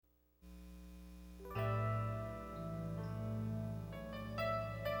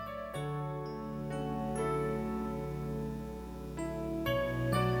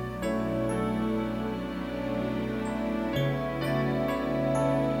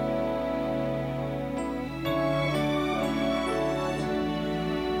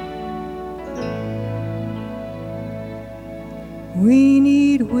We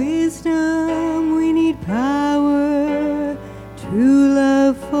need wisdom, we need power, true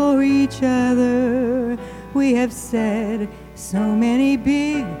love for each other. We have said so many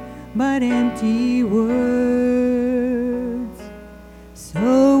big but empty words.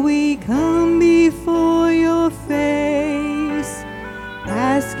 So we come before your face,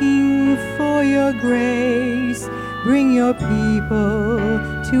 asking for your grace. Bring your people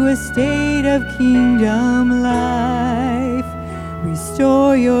to a state of kingdom life.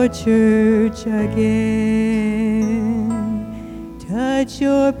 Restore your church again. Touch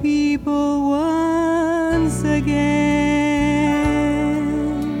your people once again.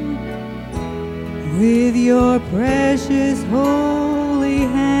 With your precious holy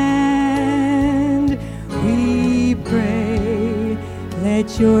hand, we pray.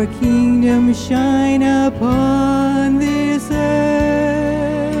 Let your kingdom shine upon this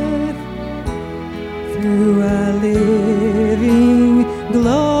earth through a living,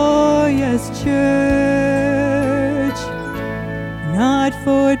 glorious church, not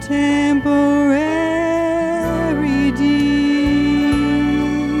for temporary deeds,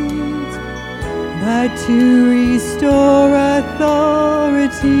 but to restore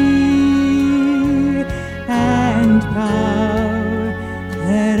authority and power.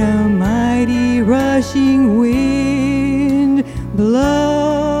 Let a mighty rushing wind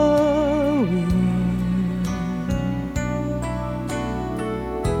blow in.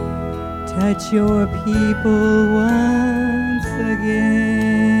 Touch your people once again.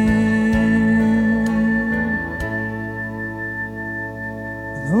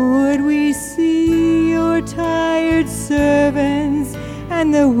 Lord, we see your tired servants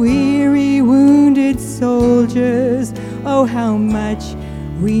and the weary, wounded soldiers. Oh, how much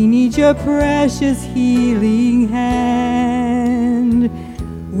we need your precious healing hand.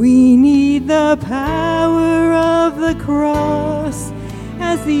 We need the power of the cross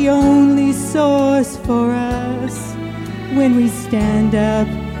as the only source for us. When we stand up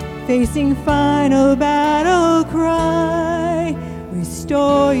facing final battle cry,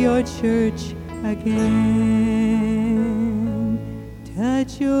 restore your church again.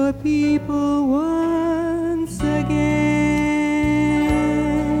 Touch your people once again.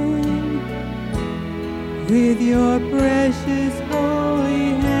 With your precious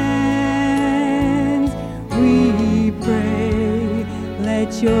holy hands, we pray.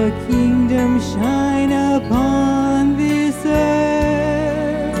 Let your kingdom shine upon this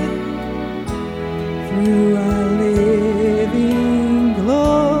earth through a living,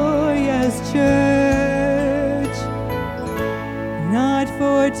 glorious church, not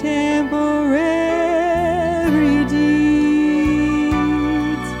for temporary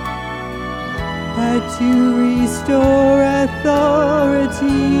deeds, but to restore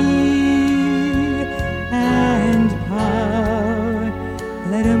authority and power.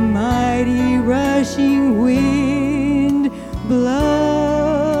 Let a mighty rushing wind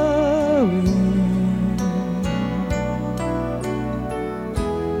blow in.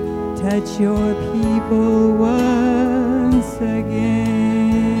 Touch your people once again.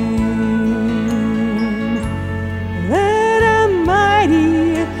 Let a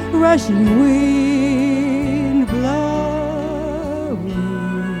mighty rushing wind blow in.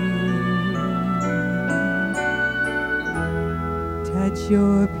 Touch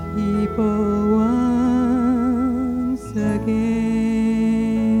your people once again.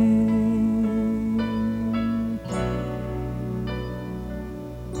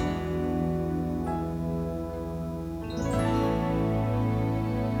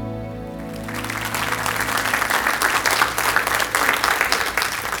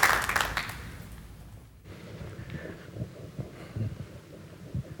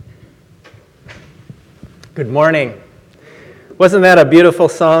 Good morning. Wasn't that a beautiful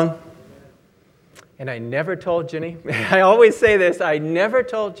song? And I never told Jenny, I always say this, I never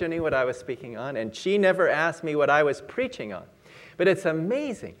told Jenny what I was speaking on, and she never asked me what I was preaching on. But it's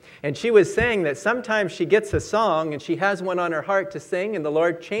amazing. And she was saying that sometimes she gets a song and she has one on her heart to sing, and the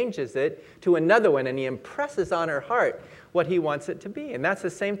Lord changes it to another one, and He impresses on her heart what He wants it to be. And that's the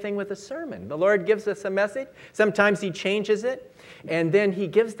same thing with a sermon. The Lord gives us a message. Sometimes He changes it, and then He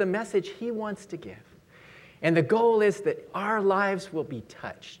gives the message He wants to give. And the goal is that our lives will be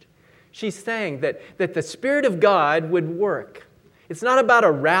touched. She's saying that the Spirit of God would work. It's not about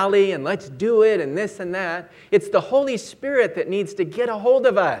a rally and let's do it and this and that. It's the Holy Spirit that needs to get a hold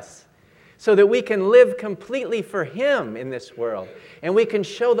of us so that we can live completely for Him in this world. And we can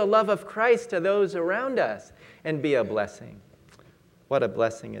show the love of Christ to those around us and be a blessing. What a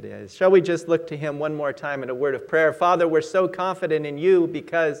blessing it is. Shall we just look to him one more time in a word of prayer? Father, we're so confident in you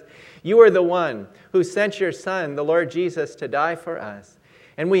because you are the one who sent your Son, the Lord Jesus, to die for us.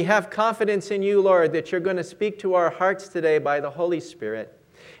 And we have confidence in you, Lord, that you're going to speak to our hearts today by the Holy Spirit.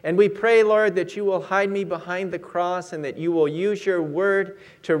 And we pray, Lord, that you will hide me behind the cross and that you will use your word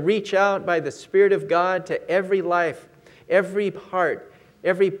to reach out by the Spirit of God to every life, every heart,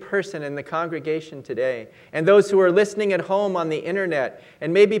 every person in the congregation today, and those who are listening at home on the internet,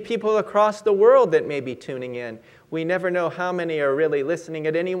 and maybe people across the world that may be tuning in. We never know how many are really listening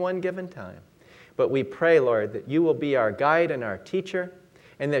at any one given time. But we pray, Lord, that you will be our guide and our teacher,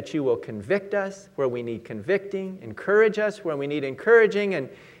 and that you will convict us where we need convicting, encourage us where we need encouraging,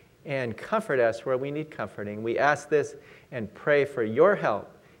 and comfort us where we need comforting. We ask this and pray for your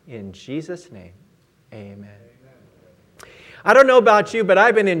help in Jesus' name. Amen. I don't know about you, but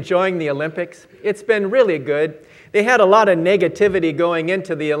I've been enjoying the Olympics. It's been really good. They had a lot of negativity going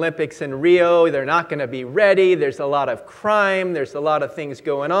into the Olympics in Rio. They're not going to be ready. There's a lot of crime. There's a lot of things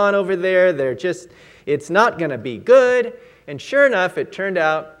going on over there. It's not going to be good. And sure enough, it turned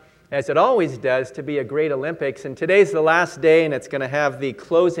out, as it always does, to be a great Olympics. And today's the last day, and it's going to have the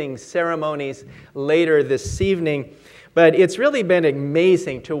closing ceremonies later this evening. But it's really been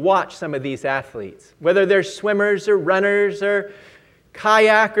amazing to watch some of these athletes, whether they're swimmers or runners or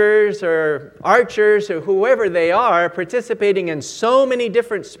kayakers or archers or whoever they are, participating in so many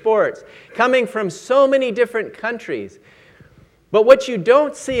different sports, coming from so many different countries. But what you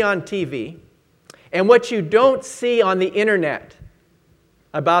don't see on TV and what you don't see on the internet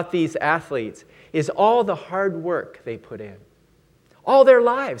about these athletes is all the hard work they put in, all their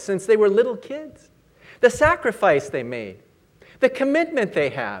lives since they were little kids. The sacrifice they made, the commitment they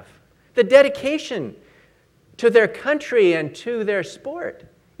have, the dedication to their country and to their sport.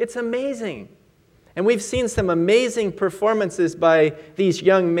 It's amazing. And we've seen some amazing performances by these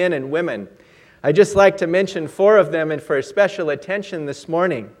young men and women. I'd just like to mention 4 of them and for special attention this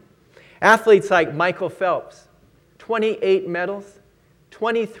morning. Athletes like Michael Phelps, 28 medals,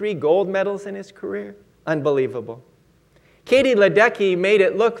 23 gold medals in his career. Unbelievable. Katie Ledecky made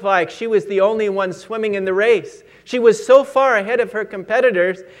it look like she was the only one swimming in the race. She was so far ahead of her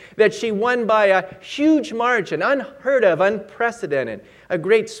competitors that she won by a huge margin, unheard of, unprecedented. A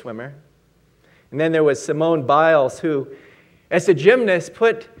great swimmer. And then there was Simone Biles, who, as a gymnast,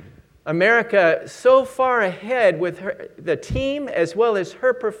 put America so far ahead with the team, as well as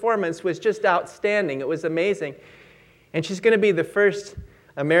her performance was just outstanding. It was amazing. And she's going to be the first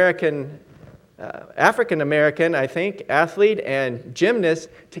African-American, I think, athlete and gymnast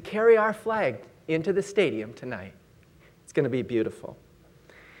to carry our flag into the stadium tonight. It's going to be beautiful.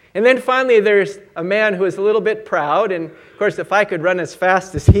 And then finally, there's a man who is a little bit proud. And of course, if I could run as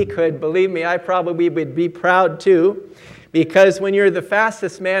fast as he could, believe me, I probably would be proud too. Because when you're the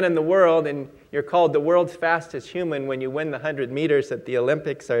fastest man in the world, and you're called the world's fastest human when you win the 100 meters at the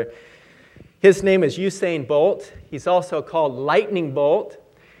Olympics, his name is Usain Bolt. He's also called Lightning Bolt.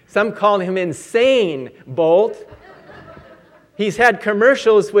 Some call him Insane Bolt. He's had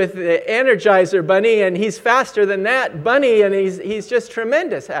commercials with the Energizer Bunny, and he's faster than that bunny, and he's just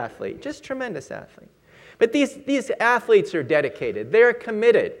tremendous athlete, But these athletes are dedicated. They're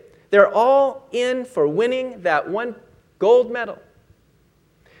committed. They're all in for winning that one gold medal.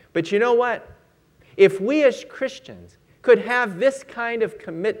 But you know what? If we as Christians could have this kind of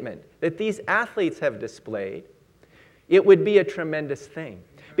commitment that these athletes have displayed, it would be a tremendous thing.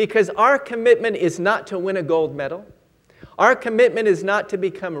 Because our commitment is not to win a gold medal. Our commitment is not to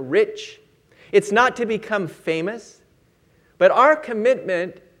become rich. It's not to become famous. But our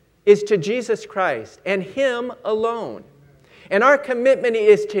commitment is to Jesus Christ and Him alone. And our commitment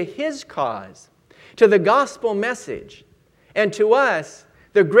is to His cause, to the gospel message. And to us,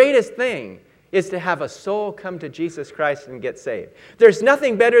 the greatest thing is to have a soul come to Jesus Christ and get saved. There's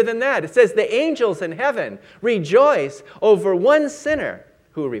nothing better than that. It says the angels in heaven rejoice over one sinner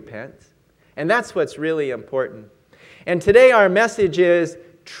who repents. And that's what's really important. And today our message is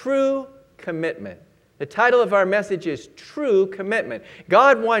True Commitment. The title of our message is True Commitment.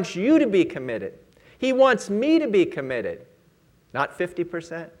 God wants you to be committed. He wants me to be committed. Not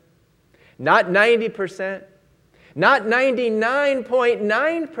 50%, not 90%, not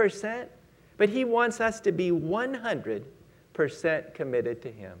 99.9%, but He wants us to be 100% committed to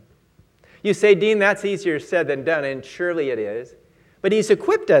Him. You say, Dean, that's easier said than done, and surely it is. But He's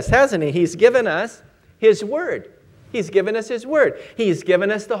equipped us, hasn't He? He's given us His Word. He's given us His Word. He's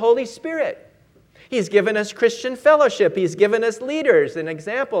given us the Holy Spirit. He's given us Christian fellowship. He's given us leaders and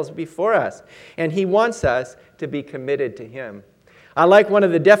examples before us. And He wants us to be committed to Him. I like one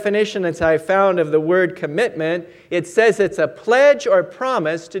of the definitions I found of the word commitment. It says it's a pledge or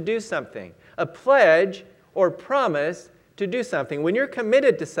promise to do something. A pledge or promise to do something. When you're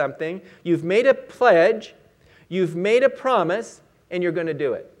committed to something, you've made a pledge, you've made a promise, and you're going to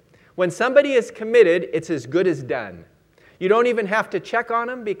do it. When somebody is committed, it's as good as done. You don't even have to check on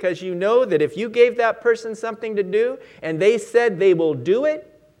them because you know that if you gave that person something to do and they said they will do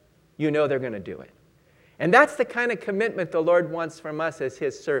it, you know they're going to do it. And that's the kind of commitment the Lord wants from us as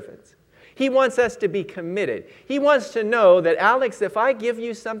His servants. He wants us to be committed. He wants to know that, Alex, if I give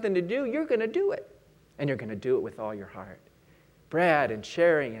you something to do, you're going to do it. And you're going to do it with all your heart. Brad and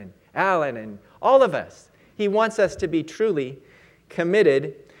Sherry and Alan and all of us. He wants us to be truly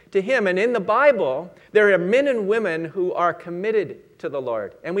committed to Him. And in the Bible, there are men and women who are committed to the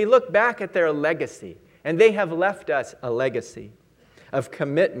Lord. And we look back at their legacy. And they have left us a legacy of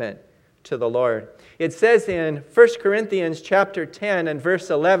commitment to the Lord. It says in 1 Corinthians chapter 10 and verse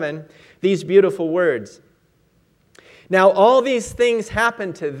 11, these beautiful words. Now all these things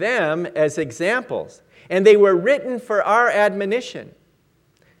happened to them as examples, and they were written for our admonition,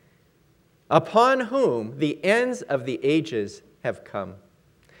 upon whom the ends of the ages have come.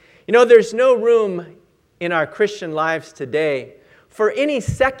 You know, there's no room in our Christian lives today for any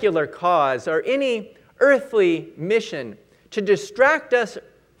secular cause or any earthly mission to distract us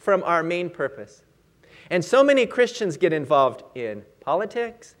from our main purpose. And so many Christians get involved in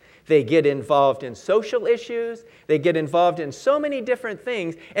politics, they get involved in social issues, they get involved in so many different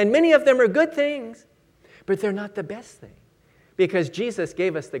things, and many of them are good things, but they're not the best thing. Because Jesus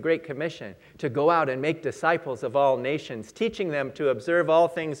gave us the Great Commission to go out and make disciples of all nations, teaching them to observe all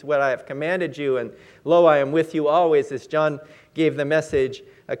things what I have commanded you, and lo, I am with you always, as John gave the message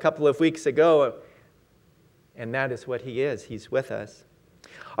a couple of weeks ago. And that is what He is. He's with us.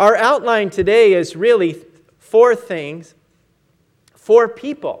 Our outline today is really 4 things, 4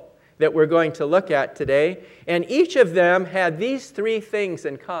 people that we're going to look at today. And each of them had these 3 things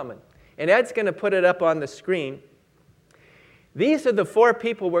in common. And Ed's going to put it up on the screen. These are the 4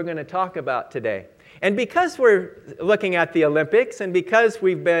 people we're going to talk about today. And because we're looking at the Olympics and because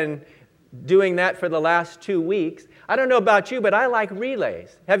we've been doing that for the last 2 weeks, I don't know about you, but I like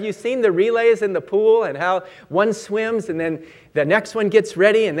relays. Have you seen the relays in the pool and how one swims and then the next one gets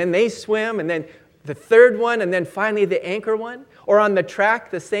ready and then they swim and then the third one and then finally the anchor one? Or on the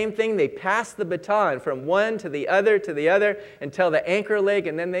track, the same thing. They pass the baton from one to the other until the anchor leg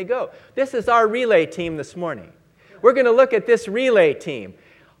and then they go. This is our relay team this morning. We're going to look at this relay team.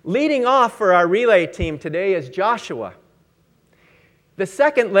 Leading off for our relay team today is Joshua. The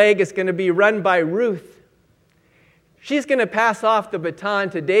second leg is going to be run by Ruth. She's going to pass off the baton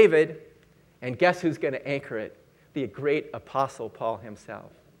to David, and guess who's going to anchor it? The great Apostle Paul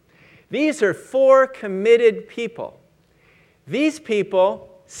himself. These are 4 committed people. These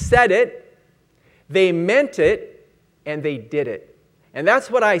people said it, they meant it, and they did it. And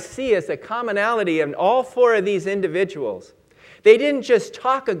that's what I see as a commonality in all 4 of these individuals. They didn't just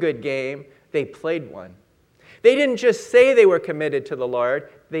talk a good game, they played one. They didn't just say they were committed to the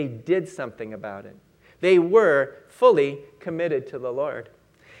Lord, they did something about it. They were fully committed to the Lord.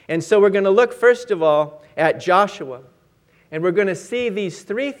 And so we're going to look first of all at Joshua. And we're going to see these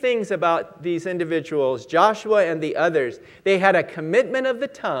 3 things about these individuals, Joshua and the others. They had a commitment of the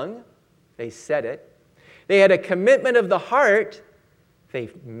tongue. They said it. They had a commitment of the heart.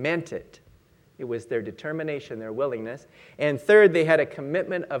 They meant it. It was their determination, their willingness. And third, they had a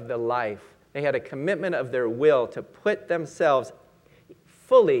commitment of the life. They had a commitment of their will to put themselves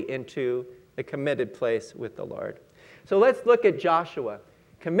fully into the committed place with the Lord. So let's look at Joshua.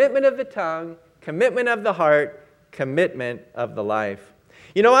 Commitment of the tongue, commitment of the heart, commitment of the life.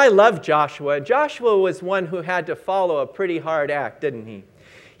 You know, I love Joshua. Joshua was one who had to follow a pretty hard act, didn't he?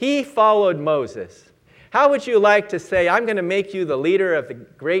 He followed Moses. How would you like to say, I'm going to make you the leader of the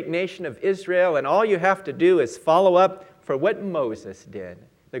great nation of Israel, and all you have to do is follow up for what Moses did,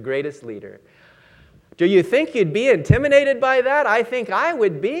 the greatest leader? Do you think you'd be intimidated by that? I think I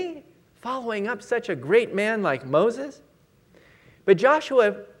would be, following up such a great man like Moses. But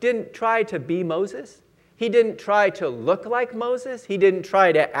Joshua didn't try to be Moses. He didn't try to look like Moses. He didn't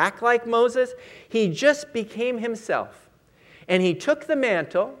try to act like Moses. He just became himself. And he took the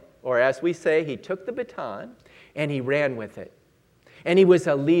mantle, or as we say, he took the baton, and he ran with it. And he was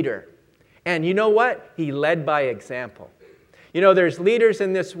a leader. And you know what? He led by example. You know, there's leaders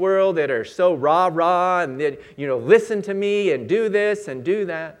in this world that are so rah-rah and that, listen to me and do this and do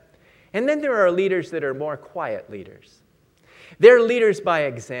that. And then there are leaders that are more quiet leaders. They're leaders by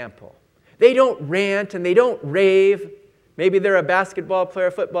example. They don't rant and they don't rave. Maybe they're a basketball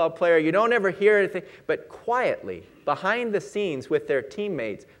player, football player. You don't ever hear anything, but quietly behind the scenes with their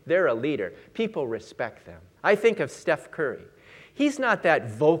teammates, they're a leader. People respect them. I think of Steph Curry. He's not that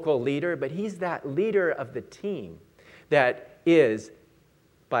vocal leader, but he's that leader of the team that is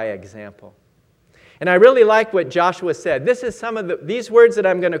by example. And I really like what Joshua said. This is some of these words that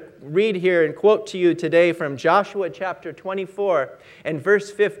I'm going to read here and quote to you today from Joshua chapter 24 and verse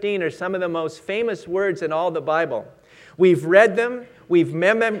 15 are some of the most famous words in all the Bible. We've read them. We've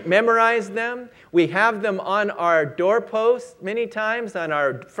memorized them. We have them on our doorposts many times, on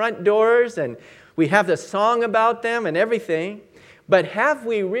our front doors, and we have the song about them and everything. But have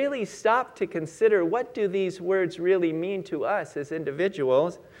we really stopped to consider what do these words really mean to us as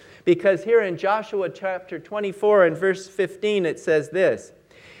individuals? Because here in Joshua chapter 24 and verse 15 it says this.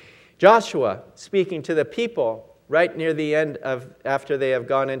 Joshua speaking to the people right near the end of after they have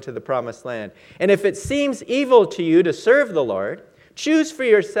gone into the promised land. And if it seems evil to you to serve the Lord, choose for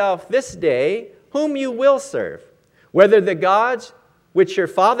yourself this day whom you will serve, whether the gods which your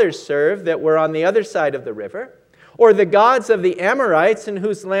fathers served that were on the other side of the river, or the gods of the Amorites in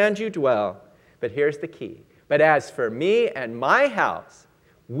whose land you dwell. But here's the key. But as for me and my house,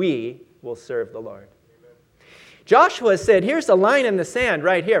 we will serve the Lord. Amen. Joshua said, here's a line in the sand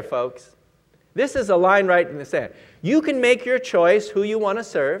right here, folks. This is a line right in the sand. You can make your choice who you want to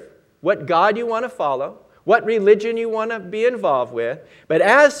serve, what God you want to follow, what religion you want to be involved with. But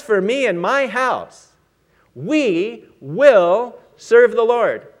as for me and my house, we will serve the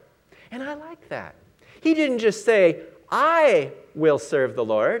Lord. And I like that. He didn't just say, I will serve the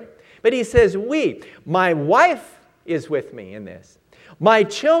Lord, but he says, we. My wife is with me in this. My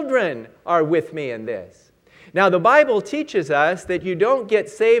children are with me in this. Now, the Bible teaches us that you don't get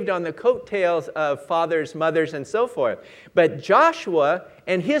saved on the coattails of fathers, mothers, and so forth. But Joshua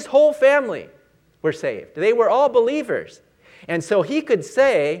and his whole family were saved. They were all believers. And so he could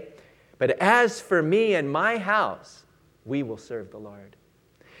say, but as for me and my house, we will serve the Lord.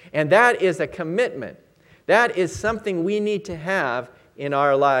 And that is a commitment. That is something we need to have in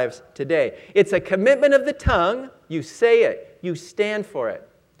our lives today. It's a commitment of the tongue. You say it. You stand for it.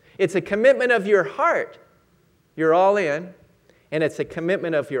 It's a commitment of your heart. You're all in. And it's a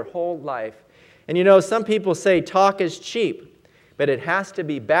commitment of your whole life. And you know, some people say talk is cheap, but it has to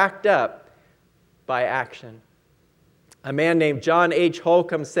be backed up by action. A man named John H.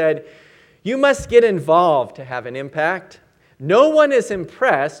 Holcomb said, you must get involved to have an impact. No one is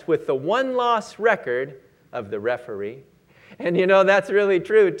impressed with the one-loss record of the referee. And you know, that's really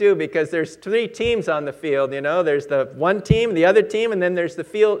true too, because there's 3 teams on the field, you know. There's the one team, the other team, and then there's the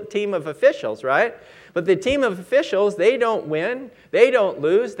field team of officials, right? But the team of officials, they don't win, they don't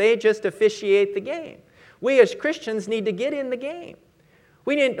lose, they just officiate the game. We as Christians need to get in the game.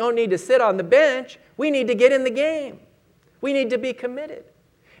 We don't need to sit on the bench, we need to get in the game. We need to be committed.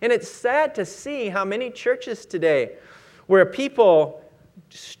 And it's sad to see how many churches today where people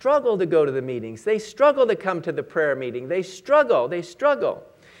struggle to go to the meetings. They struggle to come to the prayer meeting. They struggle.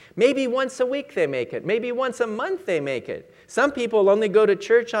 Maybe once a week they make it. Maybe once a month they make it. Some people only go to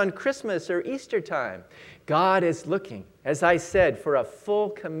church on Christmas or Easter time. God is looking, as I said, for a full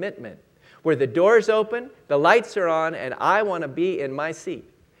commitment where the door's open, the lights are on, and I want to be in my seat.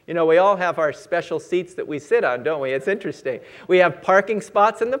 You know, we all have our special seats that we sit on, don't we? It's interesting. We have parking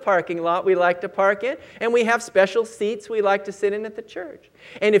spots in the parking lot we like to park in, and we have special seats we like to sit in at the church.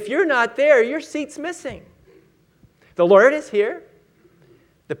 And if you're not there, your seat's missing. The Lord is here.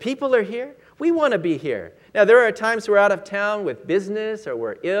 The people are here. We want to be here. Now, there are times we're out of town with business or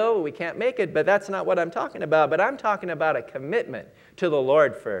we're ill, we can't make it, but that's not what I'm talking about. But I'm talking about a commitment to the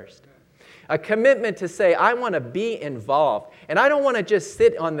Lord first. A commitment to say, I want to be involved. And I don't want to just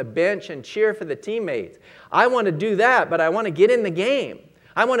sit on the bench and cheer for the teammates. I want to do that, but I want to get in the game.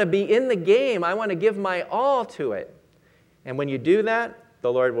 I want to be in the game. I want to give my all to it. And when you do that,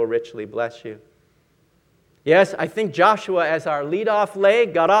 the Lord will richly bless you. Yes, I think Joshua, as our leadoff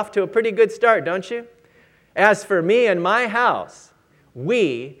leg, got off to a pretty good start, don't you? As for me and my house,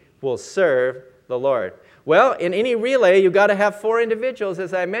 we will serve the Lord. Well, in any relay, you've got to have 4 individuals,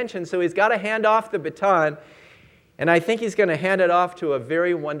 as I mentioned, so he's got to hand off the baton. And I think he's going to hand it off to a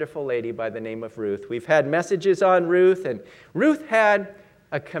very wonderful lady by the name of Ruth. We've had messages on Ruth, and Ruth had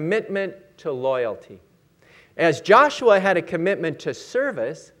a commitment to loyalty. As Joshua had a commitment to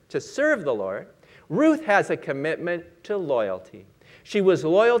service, to serve the Lord, Ruth has a commitment to loyalty. She was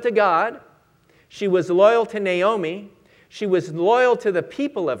loyal to God. She was loyal to Naomi. She was loyal to the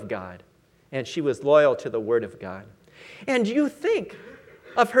people of God. And she was loyal to the Word of God. And you think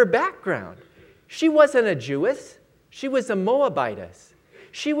of her background. She wasn't a Jewess. She was a Moabitess.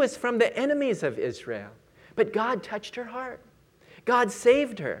 She was from the enemies of Israel. But God touched her heart. God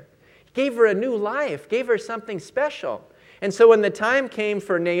saved her. Gave her a new life, gave her something special. And so when the time came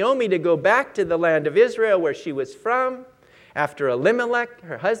for Naomi to go back to the land of Israel where she was from, after Elimelech,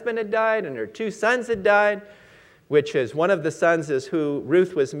 her husband, had died and her 2 sons had died, which is one of the sons is who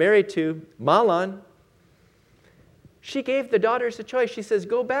Ruth was married to, Mahlon, she gave the daughters a choice. She says,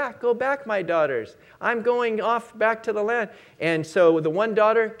 go back, my daughters. I'm going off back to the land. And so the one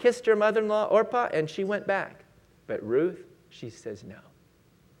daughter kissed her mother-in-law, Orpah, and she went back. But Ruth, she says,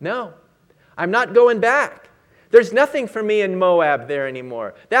 no, I'm not going back. There's nothing for me in Moab there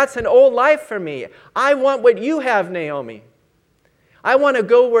anymore. That's an old life for me. I want what you have, Naomi. I want to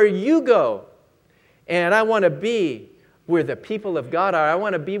go where you go. And I want to be where the people of God are. I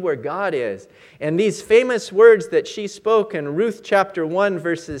want to be where God is. And these famous words that she spoke in Ruth chapter 1,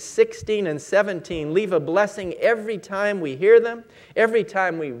 verses 16 and 17, leave a blessing every time we hear them, every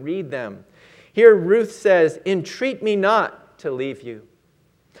time we read them. Here Ruth says, entreat me not to leave you,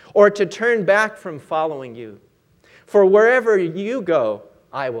 or to turn back from following you. For wherever you go,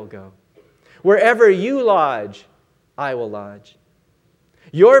 I will go. Wherever you lodge, I will lodge.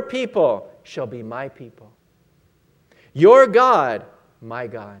 Your people shall be my people. Your God, my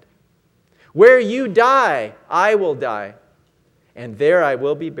God. Where you die, I will die, and there I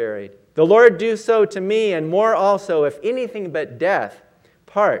will be buried. The Lord do so to me, and more also, if anything but death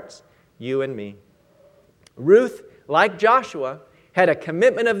parts you and me. Ruth, like Joshua, had a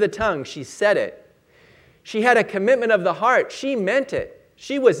commitment of the tongue. She said it. She had a commitment of the heart. She meant it.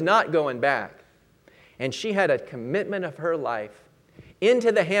 She was not going back. And she had a commitment of her life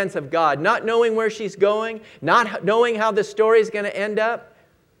into the hands of God, not knowing where she's going, not knowing how the story is going to end up.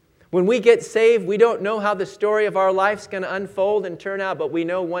 When we get saved, we don't know how the story of our life is going to unfold and turn out, but we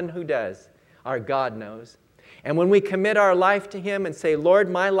know one who does. Our God knows. And when we commit our life to Him and say, Lord,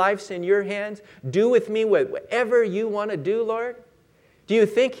 my life's in your hands, do with me whatever you want to do, Lord. Do you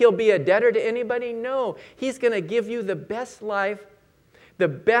think He'll be a debtor to anybody? No. He's going to give you the best life, the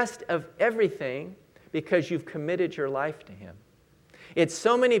best of everything, because you've committed your life to Him. It's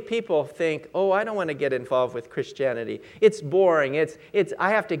so many people think, oh, I don't want to get involved with Christianity. It's boring. I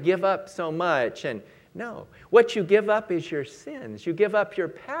have to give up so much. And no, what you give up is your sins. You give up your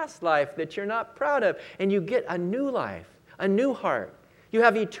past life that you're not proud of, and you get a new life, a new heart. You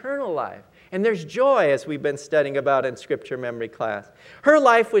have eternal life. And there's joy, as we've been studying about in Scripture Memory class. Her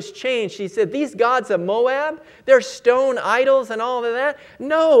life was changed. She said, these gods of Moab, they're stone idols and all of that.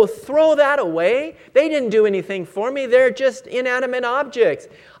 No, throw that away. They didn't do anything for me. They're just inanimate objects.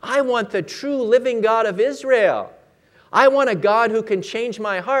 I want the true living God of Israel. I want a God who can change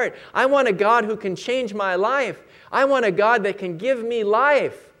my heart. I want a God who can change my life. I want a God that can give me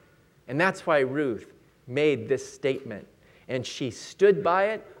life. And that's why Ruth made this statement. And she stood by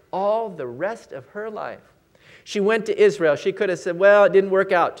it all the rest of her life. She went to Israel. She could have said, well, it didn't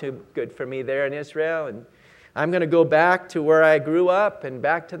work out too good for me there in Israel, and I'm going to go back to where I grew up and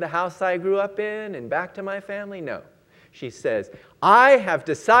back to the house I grew up in and back to my family. No. She says, I have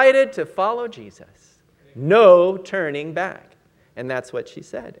decided to follow Jesus. No turning back. And that's what she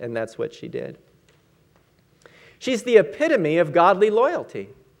said, and that's what she did. She's the epitome of godly loyalty.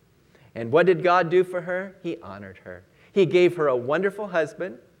 And what did God do for her? He honored her. He gave her a wonderful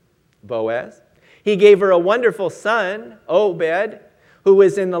husband, Boaz. He gave her a wonderful son, Obed, who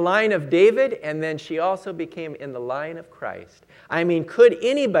was in the line of David, and then she also became in the line of Christ. I mean, could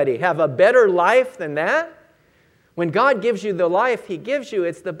anybody have a better life than that? When God gives you the life He gives you,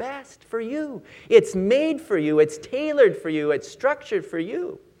 it's the best for you. It's made for you. It's tailored for you. It's structured for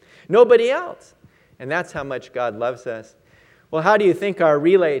you. Nobody else. And that's how much God loves us. Well, how do you think our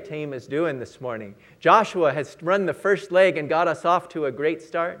relay team is doing this morning? Joshua has run the first leg and got us off to a great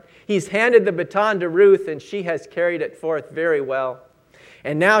start. He's handed the baton to Ruth, and she has carried it forth very well.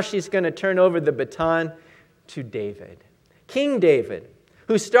 And now she's going to turn over the baton to David. King David,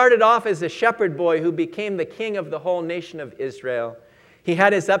 who started off as a shepherd boy who became the king of the whole nation of Israel. He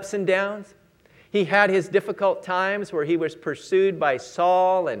had his ups and downs. He had his difficult times where he was pursued by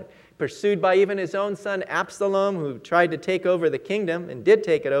Saul and pursued by even his own son Absalom, who tried to take over the kingdom and did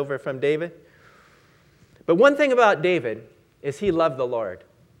take it over from David. But one thing about David is he loved the Lord.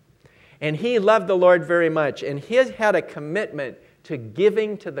 And he loved the Lord very much. And he had a commitment to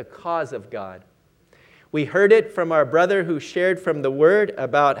giving to the cause of God. We heard it from our brother who shared from the Word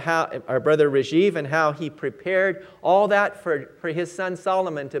about how, our brother Rajiv, and how he prepared all that for his son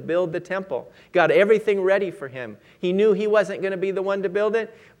Solomon to build the temple. Got everything ready for him. He knew he wasn't going to be the one to build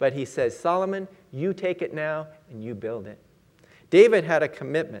it, but he says, Solomon, you take it now and you build it. David had a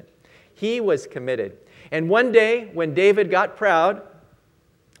commitment. He was committed. And one day when David got proud,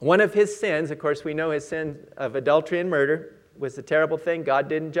 one of his sins, of course we know his sin of adultery and murder, was a terrible thing. God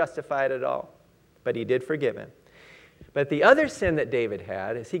didn't justify it at all, but he did forgive him. But the other sin that David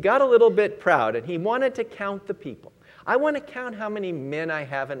had is he got a little bit proud, and he wanted to count the people. I want to count how many men I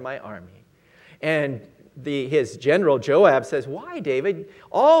have in my army. And his general Joab says, why, David?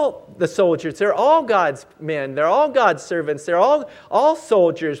 All the soldiers, they're all God's men. They're all God's servants. They're all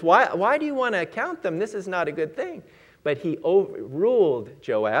soldiers. Why do you want to count them? This is not a good thing. But he overruled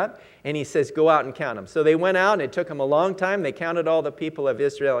Joab, and he says, go out and count them. So they went out, and it took them a long time. They counted all the people of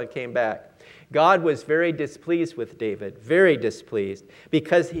Israel and came back. God was very displeased with David, very displeased,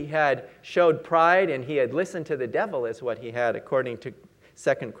 because he had showed pride and he had listened to the devil, is what he had, according to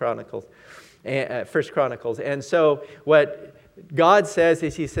 1 Chronicles. And so what God says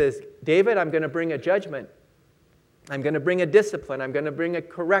is, he says, David, I'm going to bring a judgment. I'm going to bring a discipline. I'm going to bring a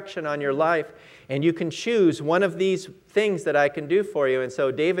correction on your life. And you can choose one of these things that I can do for you. And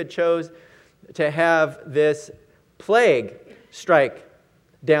so David chose to have this plague strike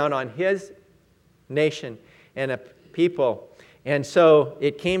down on his nation and a people. And so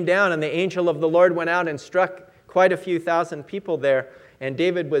it came down, and the angel of the Lord went out and struck quite a few thousand people there. And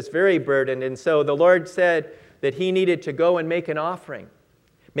David was very burdened. And so the Lord said that he needed to go and make an offering,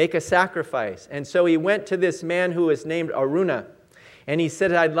 make a sacrifice. And so he went to this man who was named Araunah. And he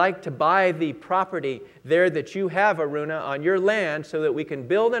said, I'd like to buy the property there that you have, Araunah, on your land, so that we can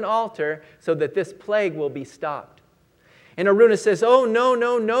build an altar so that this plague will be stopped. And Araunah says, oh,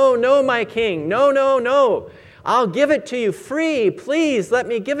 no, my king. No. I'll give it to you free. Please, let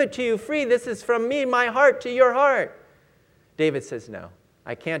me give it to you free. This is from me, my heart, to your heart. David says, no,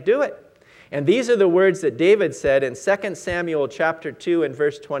 I can't do it. And these are the words that David said in 2 Samuel chapter 2 and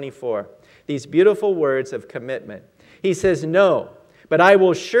verse 24. These beautiful words of commitment. He says, no, but I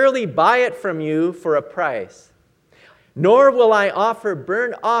will surely buy it from you for a price. Nor will I offer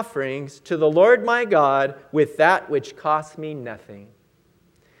burnt offerings to the Lord my God with that which costs me nothing.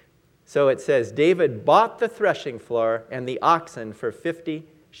 So it says, David bought the threshing floor and the oxen for 50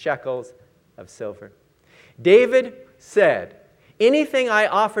 shekels of silver. David said, anything I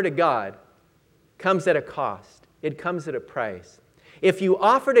offer to God comes at a cost. It comes at a price. If you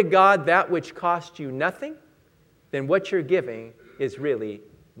offer to God that which costs you nothing, then what you're giving is really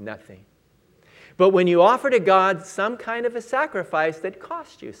nothing. But when you offer to God some kind of a sacrifice that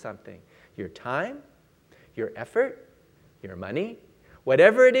costs you something, your time, your effort, your money,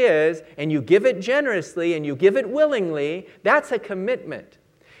 whatever it is, and you give it generously and you give it willingly, that's a commitment.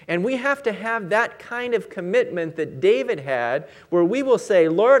 And we have to have that kind of commitment that David had, where we will say,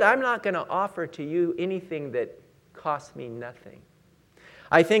 Lord, I'm not going to offer to you anything that costs me nothing.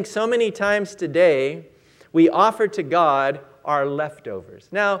 I think so many times today, we offer to God our leftovers.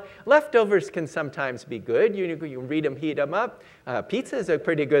 Now, leftovers can sometimes be good. You read them, heat them up. Pizza's a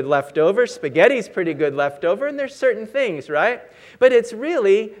pretty good leftover. Spaghetti's pretty good leftover. And there's certain things, right? But it's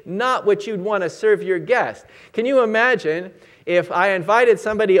really not what you'd want to serve your guest. Can you imagine if I invited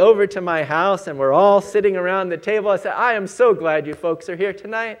somebody over to my house and we're all sitting around the table? I said, I am so glad you folks are here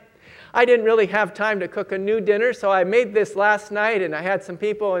tonight. I didn't really have time to cook a new dinner, so I made this last night, and I had some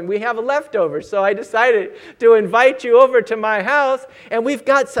people, and we have leftovers. So I decided to invite you over to my house, and we've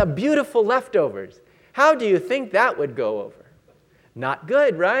got some beautiful leftovers. How do you think that would go over? Not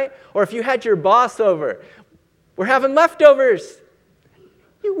good, right? Or if you had your boss over, we're having leftovers.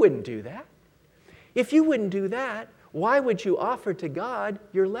 You wouldn't do that. If you wouldn't do that, why would you offer to God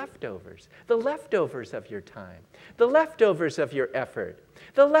your leftovers? The leftovers of your time, the leftovers of your effort,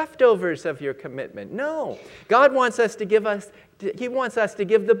 the leftovers of your commitment. No, God wants us to give He wants us to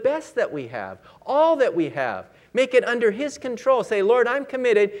give the best that we have, all that we have. Make it under His control. Say, Lord, I'm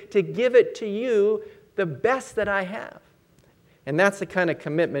committed to give it to you, the best that I have. And that's the kind of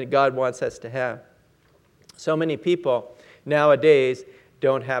commitment God wants us to have. So many people nowadays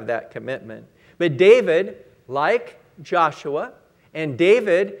don't have that commitment. But David, like Joshua, and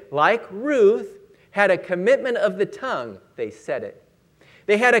David, like Ruth, had a commitment of the tongue. They said it.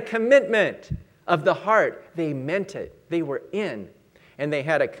 They had a commitment of the heart. They meant it. They were in. And they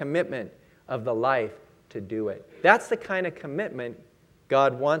had a commitment of the life to do it. That's the kind of commitment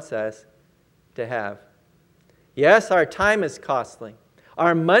God wants us to have. Yes, our time is costly.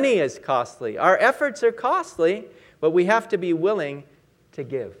 Our money is costly. Our efforts are costly, but we have to be willing to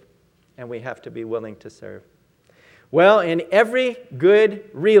give. And we have to be willing to serve. Well, in every good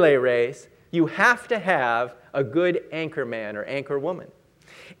relay race, you have to have a good anchor man or anchor woman.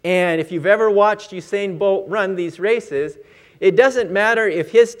 And if you've ever watched Usain Bolt run these races, it doesn't matter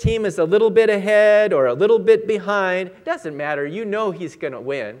if his team is a little bit ahead or a little bit behind. It doesn't matter. You know he's going to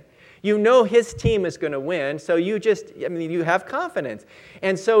win. You know his team is going to win, so you have confidence.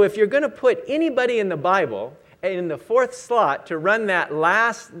 And so if you're going to put anybody in the Bible in the fourth slot to run that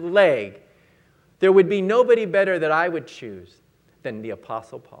last leg, there would be nobody better that I would choose than the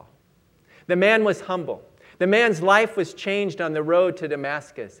Apostle Paul. The man was humble. The man's life was changed on the road to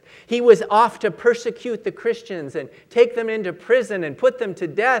Damascus. He was off to persecute the Christians and take them into prison and put them to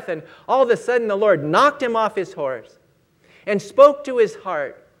death. And all of a sudden the Lord knocked him off his horse and spoke to his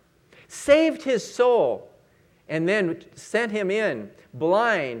heart, saved his soul, and then sent him in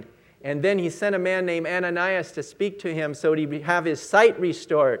blind. And then he sent a man named Ananias to speak to him so he'd have his sight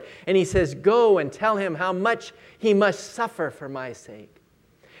restored. And he says, go and tell him how much he must suffer for my sake.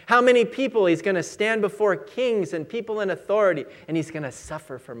 How many people he's going to stand before kings and people in authority, and he's going to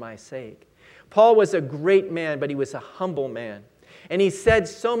suffer for my sake. Paul was a great man, but he was a humble man. And he said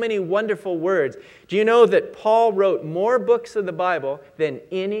so many wonderful words. Do you know that Paul wrote more books of the Bible than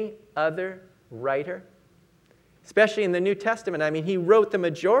any other writer? Especially in the New Testament. I mean, he wrote the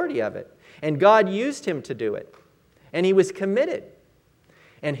majority of it. And God used him to do it. And he was committed.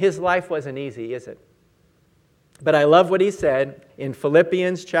 And his life wasn't easy, is it? But I love what he said in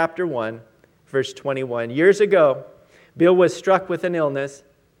Philippians chapter 1, verse 21. Years ago, Bill was struck with an illness,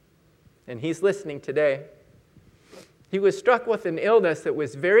 and he's listening today. He was struck with an illness that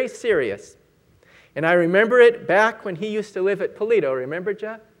was very serious. And I remember it back when he used to live at Polito. Remember,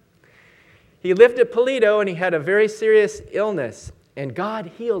 Jeff? He lived at Polito, and he had a very serious illness, and God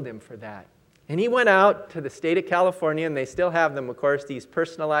healed him for that. And he went out to the state of California, and they still have them, of course, these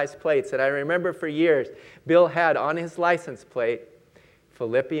personalized plates. And I remember for years, Bill had on his license plate,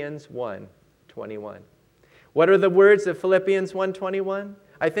 Philippians 1:21. What are the words of Philippians 1:21?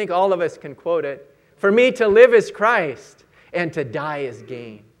 I think all of us can quote it. For me to live is Christ, and to die is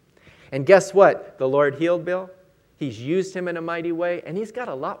gain. And guess what? The Lord healed Bill. He's used him in a mighty way, and he's got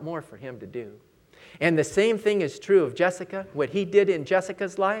a lot more for him to do. And the same thing is true of Jessica, what he did in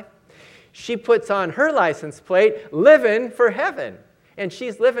Jessica's life. She puts on her license plate, living for heaven. And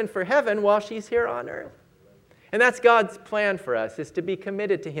she's living for heaven while she's here on earth. And that's God's plan for us, is to be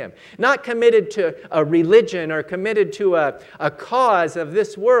committed to Him. Not committed to a religion or committed to a cause of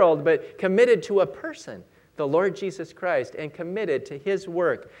this world, but committed to a person, the Lord Jesus Christ, and committed to His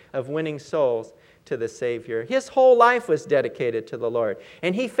work of winning souls to the Savior. His whole life was dedicated to the Lord.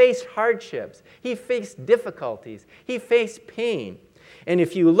 And he faced hardships. He faced difficulties. He faced pain. And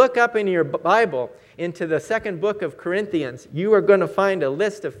if you look up in your Bible into the second book of Corinthians, you are going to find a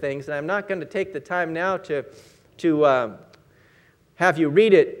list of things. And I'm not going to take the time now to have you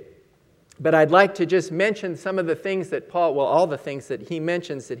read it. But I'd like to just mention some of the things that Paul, well, all the things that he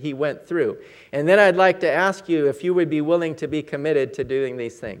mentions that he went through. And then I'd like to ask you if you would be willing to be committed to doing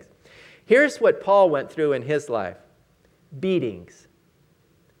these things. Here's what Paul went through in his life. Beatings,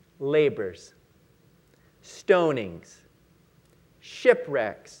 labors, stonings,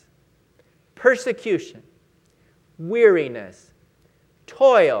 shipwrecks, persecution, weariness,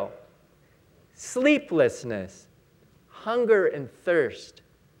 toil, sleeplessness, hunger and thirst,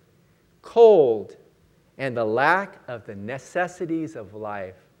 cold, and the lack of the necessities of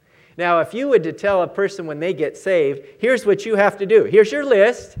life. Now, if you were to tell a person when they get saved, here's what you have to do. Here's your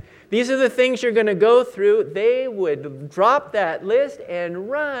list. These are the things you're going to go through. They would drop that list and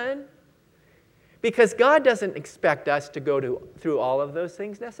run. Because God doesn't expect us to go through all of those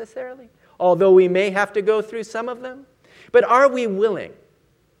things necessarily, although we may have to go through some of them. But are we willing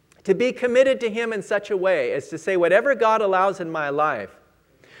to be committed to Him in such a way as to say, whatever God allows in my life,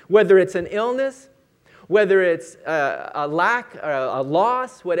 whether it's an illness, whether it's a lack, or a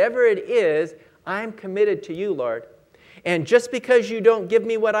loss, whatever it is, I'm committed to you, Lord. And just because you don't give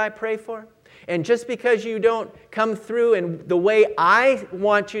me what I pray for, and just because you don't come through in the way I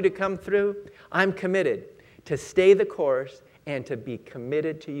want you to come through, I'm committed to stay the course and to be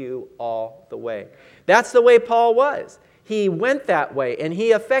committed to you all the way. That's the way Paul was. He went that way, and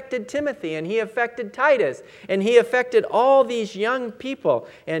he affected Timothy, and he affected Titus, and he affected all these young people,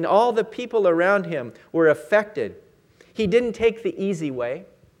 and all the people around him were affected. He didn't take the easy way.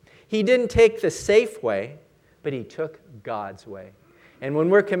 He didn't take the safe way, but he took God's way. And when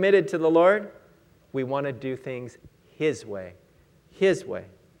we're committed to the Lord, we want to do things His way. His way.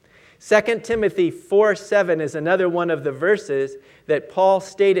 2 Timothy 4:7 is another one of the verses that Paul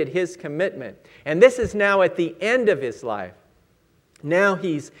stated his commitment. And this is now at the end of his life. Now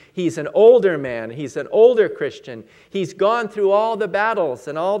he's an older man. He's an older Christian. He's gone through all the battles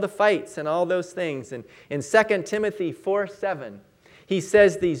and all the fights and all those things. And in 2 Timothy 4:7, he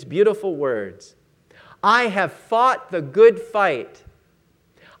says these beautiful words. I have fought the good fight.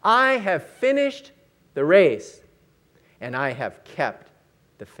 I have finished the race. And I have kept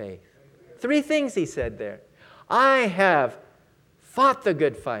the faith. 3 things he said there. I have fought the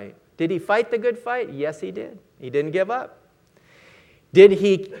good fight. Did he fight the good fight? Yes, he did. He didn't give up. Did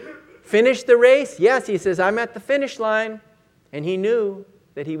he finish the race? Yes, he says, I'm at the finish line. And he knew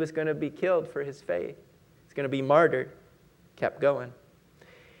that he was going to be killed for his faith. He's going to be martyred. Kept going.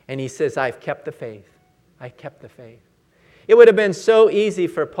 And he says, I've kept the faith. I kept the faith. It would have been so easy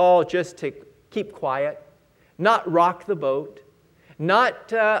for Paul just to keep quiet, not rock the boat,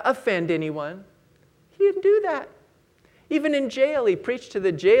 not offend anyone. He didn't do that. Even in jail, he preached to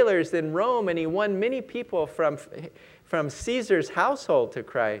the jailers in Rome, and he won many people from Caesar's household to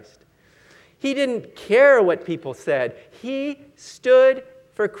Christ. He didn't care what people said. He stood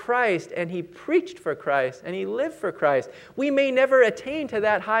for Christ, and he preached for Christ, and he lived for Christ. We may never attain to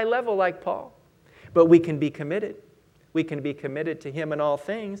that high level like Paul, but we can be committed. We can be committed to him in all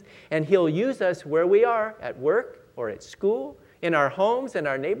things, and he'll use us where we are, at work or at school, in our homes, in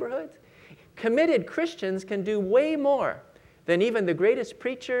our neighborhoods. Committed Christians can do way more than even the greatest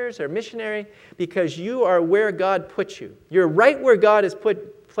preachers or missionary, because you are where God put you. You're right where God has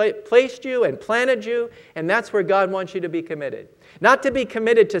placed you and planted you, and that's where God wants you to be committed. Not to be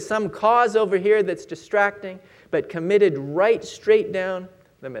committed to some cause over here that's distracting, but committed right straight down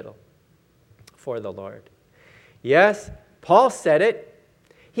the middle for the Lord. Yes, Paul said it,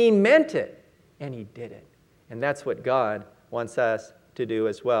 he meant it, and he did it. And that's what God wants us to do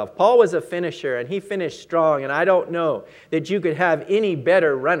as well. Paul was a finisher, and he finished strong, and I don't know that you could have any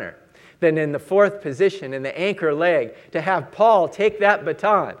better runner than in the fourth position, in the anchor leg, to have Paul take that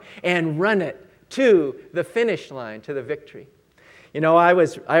baton and run it to the finish line, to the victory. You know,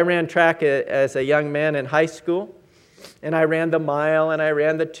 I ran track as a young man in high school, and I ran the mile, and I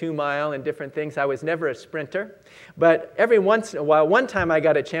ran the 2 mile, and different things. I was never a sprinter, but every once in a while, one time I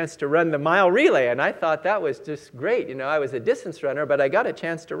got a chance to run the mile relay, and I thought that was just great. You know, I was a distance runner, but I got a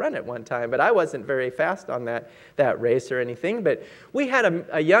chance to run it one time, but I wasn't very fast on that race or anything. But we had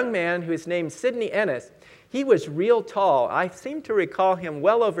a young man who was named Sidney Ennis. He was real tall. I seem to recall him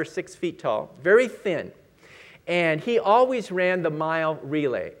well over 6 feet tall, very thin, and he always ran the mile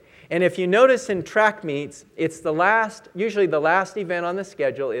relay. And if you notice in track meets, it's usually the last event on the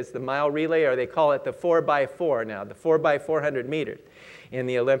schedule is the mile relay, or they call it the 4x4 now, the 4x400 meters in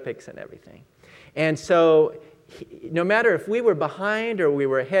the Olympics and everything. And so no matter if we were behind or we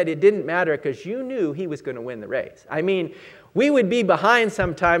were ahead, it didn't matter, because you knew he was going to win the race. I mean, we would be behind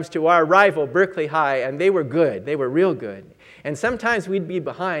sometimes to our rival, Berkeley High, and they were good. They were real good. And sometimes we'd be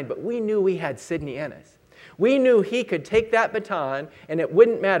behind, but we knew we had Sidney Ennis. We knew he could take that baton and it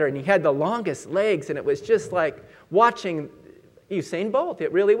wouldn't matter. And he had the longest legs, and it was just like watching Usain Bolt.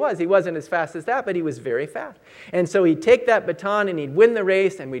 It really was. He wasn't as fast as that, but he was very fast. And so he'd take that baton and he'd win the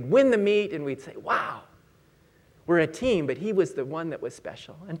race, and we'd win the meet, and we'd say, wow, we're a team, but he was the one that was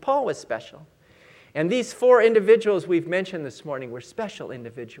special. And Paul was special. And these 4 individuals we've mentioned this morning were special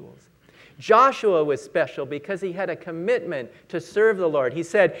individuals. Joshua was special because he had a commitment to serve the Lord. He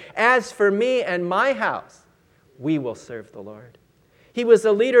said, as for me and my house, we will serve the Lord. He was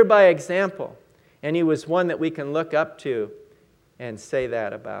a leader by example, and he was one that we can look up to and say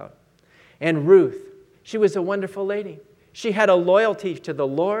that about. And Ruth, she was a wonderful lady. She had a loyalty to the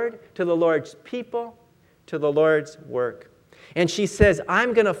Lord, to the Lord's people, to the Lord's work. And she says,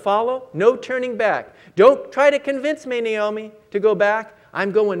 I'm going to follow, no turning back. Don't try to convince me, Naomi, to go back.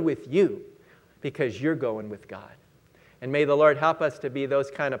 I'm going with you because you're going with God. And may the Lord help us to be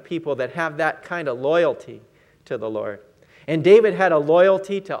those kind of people that have that kind of loyalty to the Lord. And David had a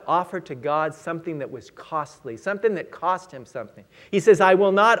loyalty to offer to God something that was costly, something that cost him something. He says, I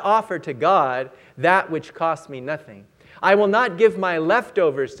will not offer to God that which cost me nothing. I will not give my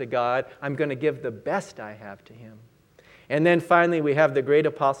leftovers to God. I'm going to give the best I have to him. And then finally, we have the great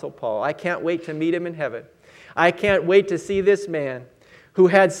apostle Paul. I can't wait to meet him in heaven. I can't wait to see this man who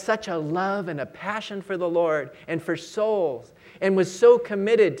had such a love and a passion for the Lord and for souls, and was so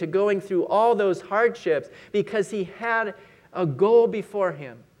committed to going through all those hardships because he had a goal before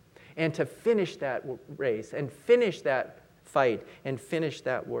him, and to finish that race and finish that fight and finish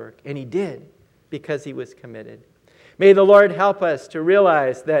that work. And he did, because he was committed. May the Lord help us to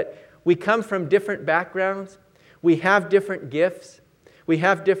realize that we come from different backgrounds, we have different gifts, we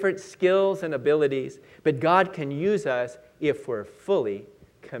have different skills and abilities, but God can use us if we're fully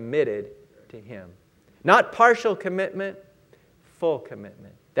committed to him. Not partial commitment, full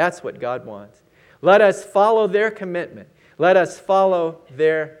commitment. That's what God wants. Let us follow their commitment. Let us follow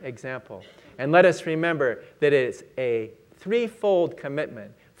their example. And let us remember that it's a threefold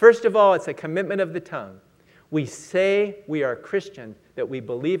commitment. First of all, it's a commitment of the tongue. We say we are Christian, that we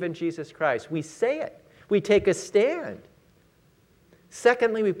believe in Jesus Christ. We say it. We take a stand.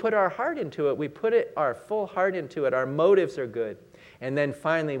 Secondly, we put our heart into it. We put our full heart into it. Our motives are good. And then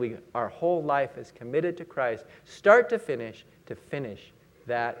finally, our whole life is committed to Christ, start to finish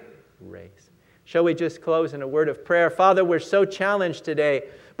that race. Shall we just close in a word of prayer? Father, we're so challenged today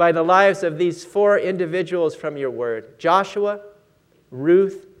by the lives of these 4 individuals from your word: Joshua,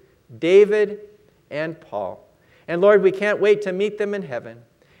 Ruth, David, and Paul. And Lord, we can't wait to meet them in heaven.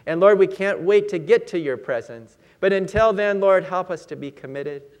 And Lord, we can't wait to get to your presence. But until then, Lord, help us to be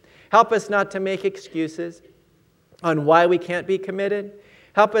committed. Help us not to make excuses on why we can't be committed.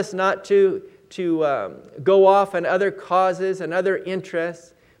 Help us not to go off on other causes and other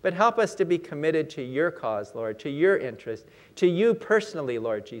interests, but help us to be committed to your cause, Lord, to your interest, to you personally,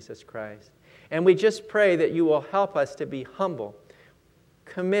 Lord Jesus Christ. And we just pray that you will help us to be humble,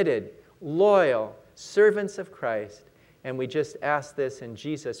 committed, loyal servants of Christ. And we just ask this in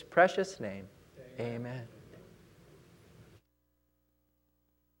Jesus' precious name. Amen.